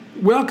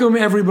Welcome,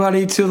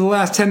 everybody, to the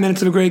last 10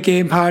 minutes of a great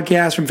game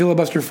podcast from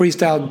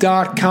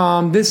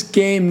filibusterfreestyle.com. This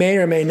game may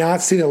or may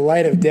not see the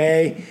light of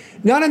day.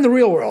 Not in the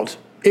real world.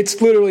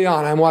 It's literally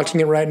on. I'm watching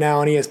it right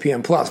now on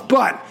ESPN+.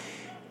 But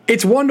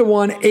it's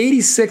 1-1,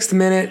 86th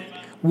minute.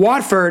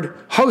 Watford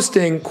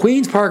hosting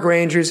Queen's Park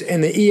Rangers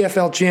in the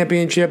EFL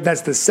Championship.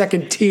 That's the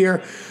second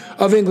tier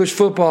of English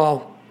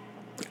football.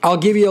 I'll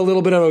give you a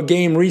little bit of a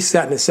game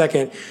reset in a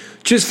second.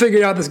 Just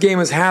figured out this game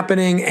was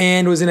happening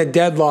and was in a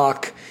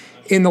deadlock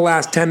in the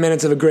last 10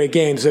 minutes of a great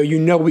game, so you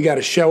know we got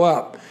to show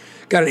up.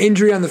 Got an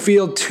injury on the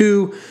field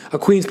to a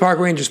Queen's Park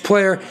Rangers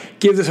player.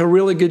 Gives us a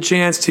really good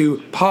chance to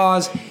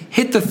pause,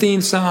 hit the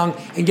theme song,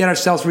 and get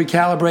ourselves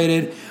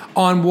recalibrated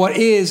on what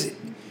is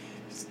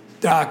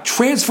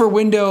transfer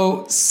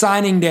window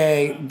signing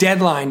day,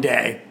 deadline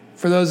day.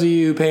 For those of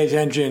you who pay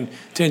attention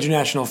to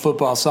international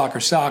football, soccer,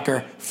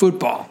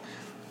 football.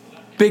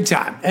 Big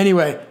time.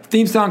 Anyway,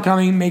 theme song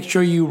coming. Make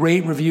sure you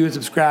rate, review, and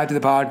subscribe to the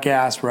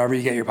podcast wherever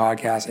you get your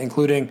podcasts,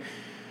 including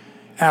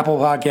Apple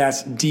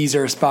Podcasts,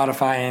 Deezer,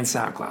 Spotify, and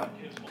SoundCloud.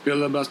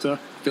 Filibuster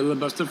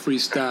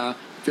freestyle.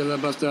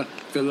 Filibuster.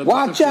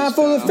 Watch out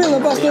for the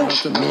filibuster.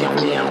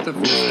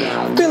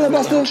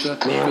 Filibuster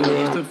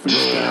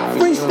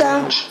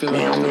freestyle.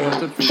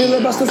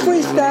 Filibuster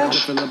freestyle.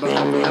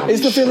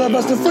 It's the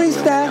filibuster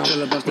freestyle.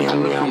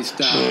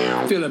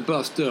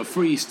 Filibuster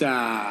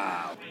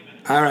freestyle.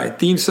 All right,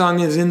 theme song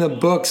is in the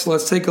books.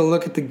 Let's take a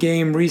look at the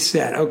game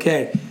reset.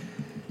 Okay,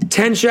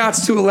 10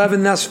 shots to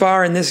 11 thus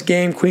far in this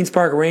game. Queen's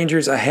Park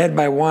Rangers ahead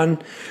by 1.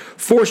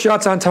 4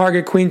 shots on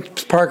target,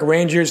 Queen's Park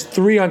Rangers.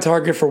 3 on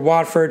target for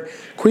Watford.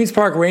 Queen's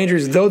Park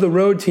Rangers, though the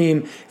road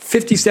team,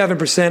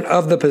 57%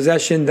 of the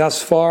possession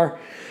thus far.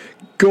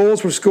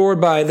 Goals were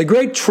scored by the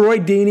great Troy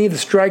Deeney, the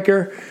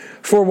striker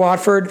for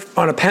Watford,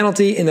 on a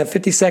penalty in the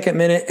 52nd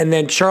minute. And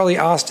then Charlie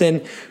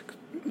Austin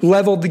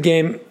leveled the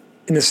game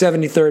in the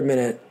 73rd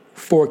minute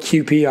for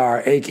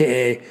QPR,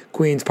 a.k.a.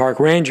 Queen's Park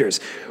Rangers,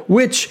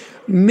 which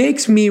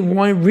makes me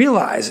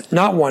realize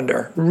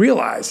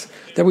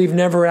that we've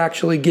never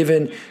actually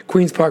given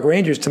Queen's Park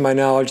Rangers, to my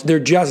knowledge, their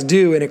just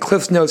due in a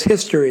Cliff's Notes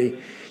history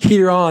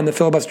here on the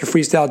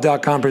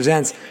filibusterfreestyle.com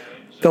presents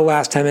the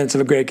last 10 minutes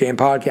of a great game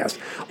podcast.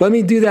 Let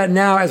me do that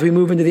now as we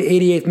move into the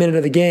 88th minute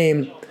of the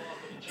game.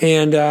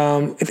 And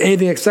if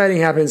anything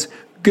exciting happens,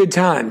 good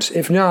times.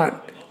 If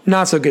not,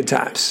 not so good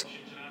times.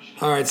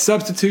 All right,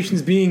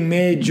 substitutions being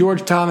made.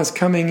 George Thomas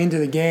coming into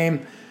the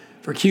game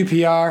for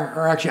QPR,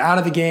 or actually out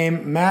of the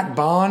game. Matt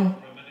Bond,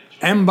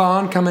 M.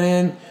 Bond coming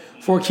in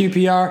for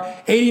QPR.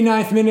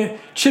 89th minute,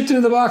 chipped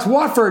into the box.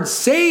 Watford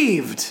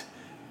saved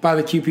by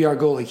the QPR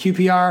goalie.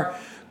 QPR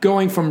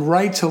going from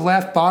right to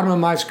left, bottom of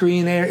my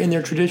screen there in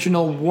their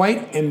traditional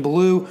white and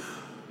blue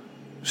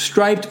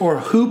striped or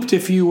hooped,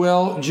 if you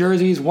will,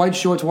 jerseys, white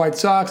shorts, white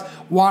socks.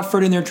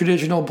 Watford in their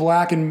traditional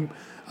black and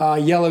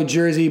yellow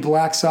jersey,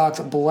 black socks,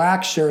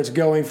 black shirts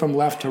going from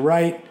left to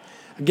right.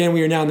 Again,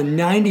 we are now in the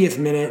 90th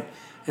minute,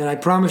 and I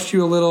promised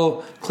you a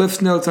little Cliff's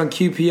Notes on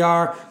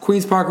QPR,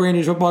 Queen's Park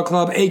Rangers Football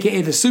Club,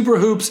 a.k.a. the Super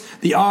Hoops,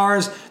 the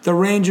R's, the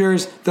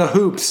Rangers, the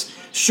Hoops.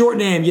 Short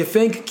name, you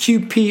think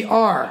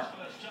QPR.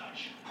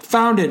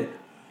 Founded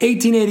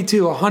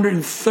 1882,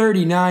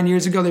 139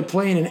 years ago. They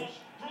play in an...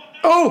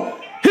 Oh!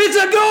 It's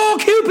a goal,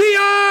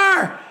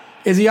 QPR!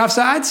 Is he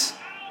offsides?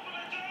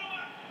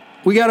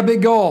 We got a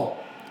big goal.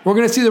 We're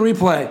going to see the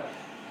replay.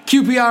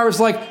 QPR is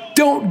like,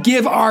 don't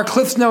give our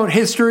Cliff's Note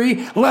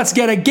history. Let's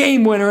get a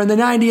game winner in the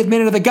 90th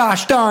minute of the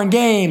gosh darn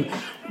game.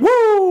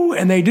 Woo!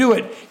 And they do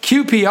it.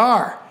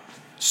 QPR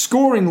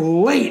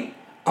scoring late.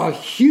 A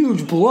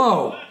huge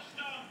blow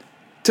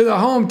to the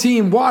home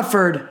team,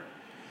 Watford.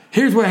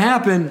 Here's what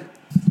happened.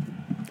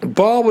 The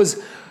ball was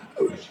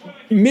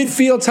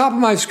midfield, top of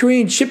my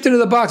screen, chipped into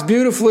the box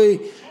beautifully,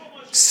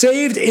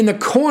 saved in the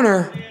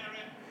corner,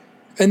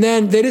 and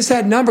then they just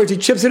had numbers. He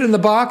chips it in the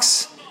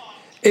box.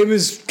 It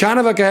was kind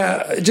of like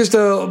just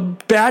a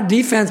bad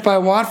defense by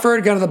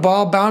Watford. Kind of the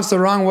ball bounced the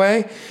wrong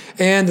way,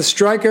 and the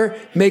striker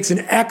makes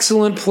an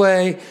excellent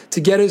play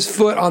to get his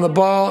foot on the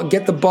ball,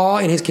 get the ball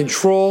in his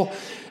control,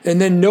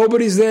 and then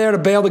nobody's there to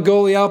bail the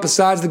goalie out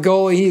besides the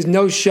goalie. He's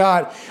no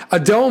shot.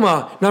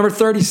 Adoma, number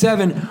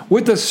 37,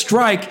 with the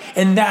strike,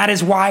 and that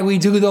is why we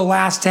do the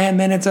last 10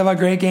 minutes of a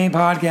Great Game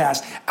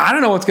podcast. I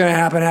don't know what's going to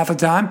happen half the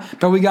time,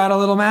 but we got a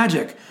little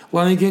magic.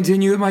 Let me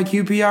continue with my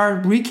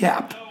QPR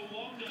recap.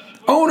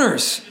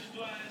 Owners,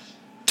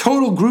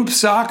 Total Growth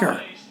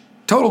Soccer,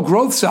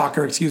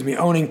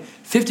 owning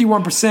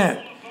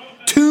 51%.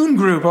 Toon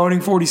Group owning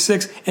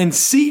 46%, and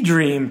Sea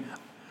Dream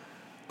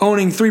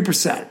owning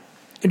 3%.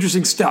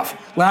 Interesting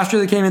stuff. Last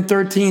year they came in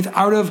 13th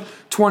out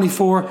of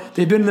 24.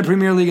 They've been in the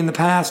Premier League in the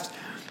past.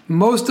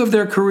 Most of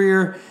their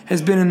career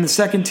has been in the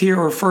second tier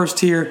or first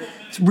tier.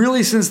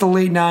 Really since the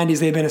late 90s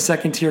they've been a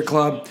second tier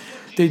club.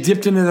 They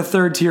dipped into the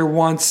third tier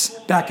once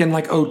back in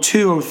like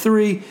 02,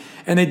 03.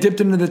 And they dipped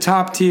into the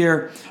top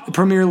tier, the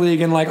Premier League,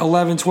 in like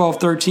 11,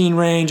 12, 13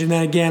 range. And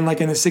then again like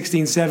in the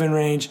 16, 17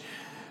 range,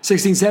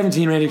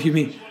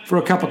 for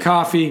a cup of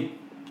coffee.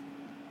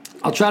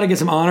 I'll try to get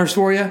some honors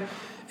for you.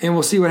 And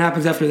we'll see what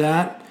happens after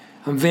that.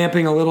 I'm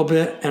vamping a little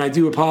bit, and I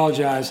do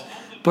apologize.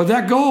 But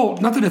that goal,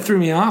 not that it threw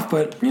me off,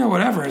 but,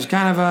 whatever. It's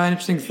kind of an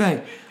interesting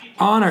thing.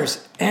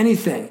 Honors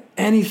anything,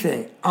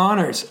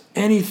 honors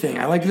anything.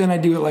 I like it when I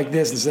do it like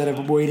this instead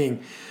of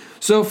waiting.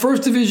 So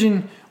first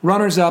division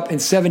runners-up in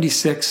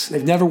 76.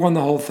 They've never won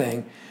the whole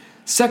thing.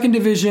 Second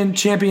division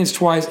champions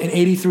twice in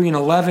 83 and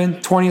 11,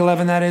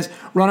 2011 that is.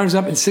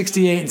 Runners-up in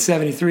 68 and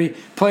 73.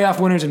 Playoff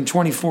winners in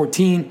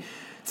 2014.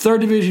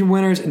 Third division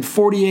winners in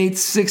 48,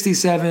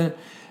 67.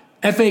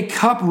 FA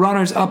Cup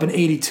runners-up in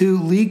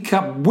 82. League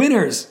Cup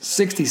winners,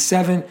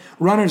 67.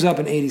 Runners-up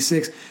in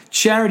 86.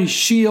 Charity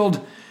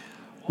Shield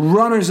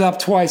runners-up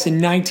twice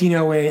in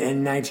 1908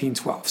 and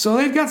 1912. So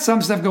they've got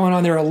some stuff going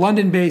on. They're a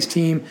London-based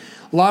team.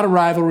 A lot of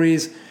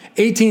rivalries.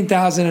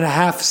 18,000 and a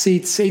half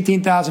seats.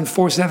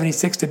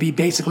 18,476 to be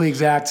basically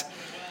exact.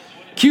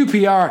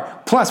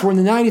 QPR, plus we're in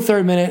the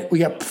 93rd minute. We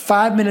got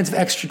 5 minutes of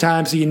extra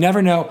time, so you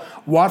never know.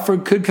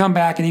 Watford could come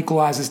back and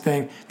equalize this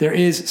thing. There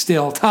is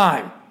still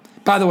time.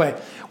 By the way,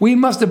 we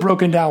must have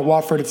broken down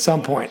Watford at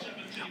some point.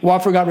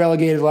 Watford got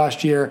relegated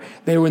last year.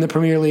 They were in the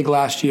Premier League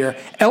last year.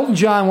 Elton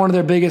John, one of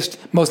their biggest,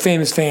 most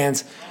famous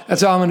fans.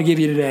 That's all I'm going to give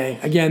you today.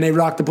 Again, they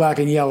rock the black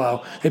and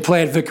yellow. They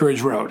play at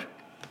Vicarage Road.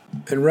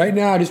 And right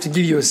now, just to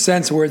give you a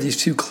sense of where these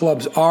two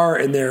clubs are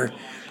in their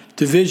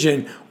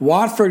division,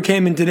 Watford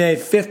came in today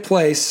 5th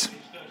place,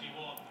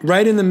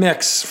 right in the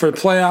mix for the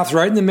playoffs,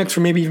 right in the mix for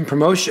maybe even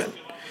promotion.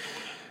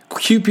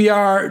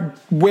 QPR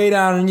way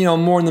down,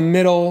 more in the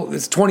middle.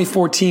 It's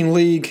 2014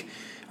 league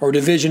or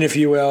division, if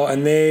you will,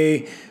 and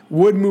they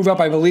would move up,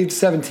 I believe, to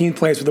 17th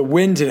place with a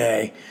win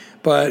today.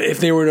 But if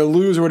they were to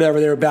lose or whatever,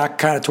 they were back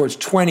kind of towards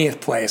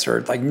 20th place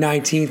or like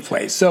 19th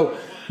place. So,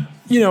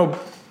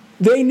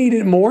 they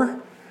needed more.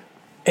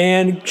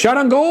 And shot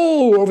on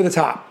goal over the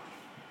top.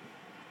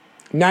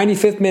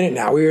 95th minute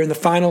now. We are in the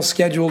final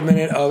scheduled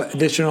minute of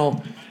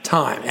additional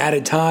time,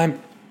 added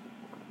time,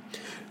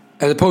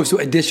 as opposed to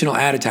additional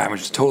added time, which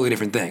is a totally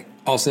different thing,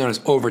 also known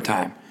as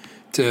overtime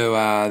to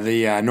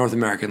the North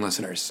American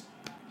listeners.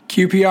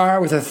 QPR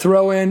with a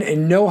throw-in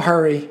in no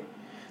hurry.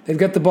 They've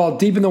got the ball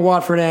deep in the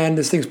Watford end.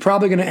 This thing's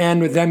probably going to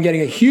end with them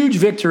getting a huge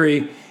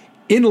victory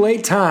in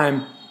late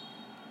time,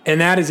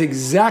 and that is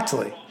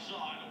exactly...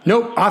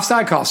 Nope,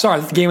 offside call.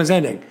 Sorry, the game was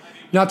ending.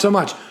 Not so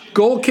much.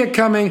 Goal kick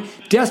coming,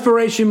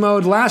 desperation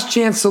mode, last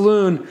chance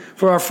saloon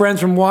for our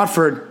friends from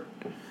Watford.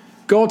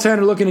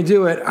 Goaltender looking to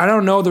do it. I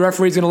don't know the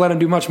referee's going to let him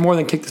do much more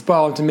than kick this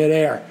ball into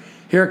midair.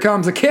 Here it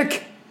comes, a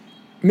kick.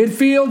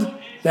 Midfield,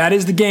 that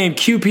is the game.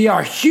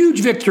 QPR, huge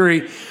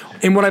victory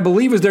in what I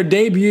believe was their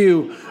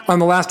debut on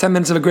the last 10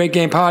 minutes of a Great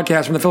Game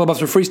podcast from the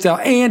Filibuster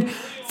Freestyle and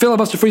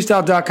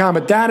filibusterfreestyle.com.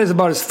 But that is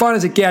about as fun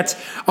as it gets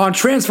on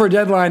transfer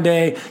deadline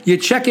day. You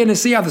check in to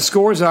see how the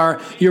scores are.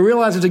 You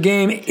realize there's a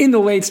game in the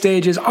late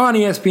stages on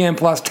ESPN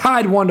Plus,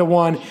 tied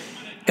 1-1.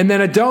 And then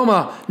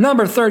Adoma,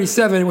 number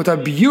 37, with a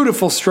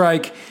beautiful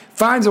strike,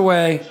 finds a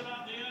way.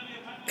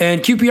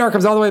 And QPR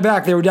comes all the way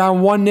back. They were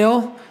down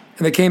 1-0,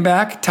 and they came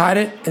back, tied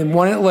it, and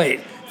won it late.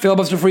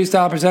 Filibuster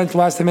Freestyle presents the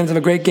last 10 minutes of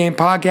a Great Game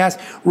podcast.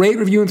 Rate,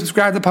 review, and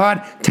subscribe to the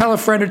pod. Tell a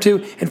friend or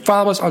two, and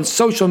follow us on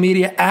social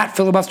media at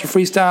Filibuster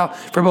Freestyle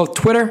for both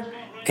Twitter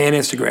and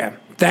Instagram.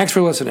 Thanks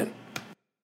for listening.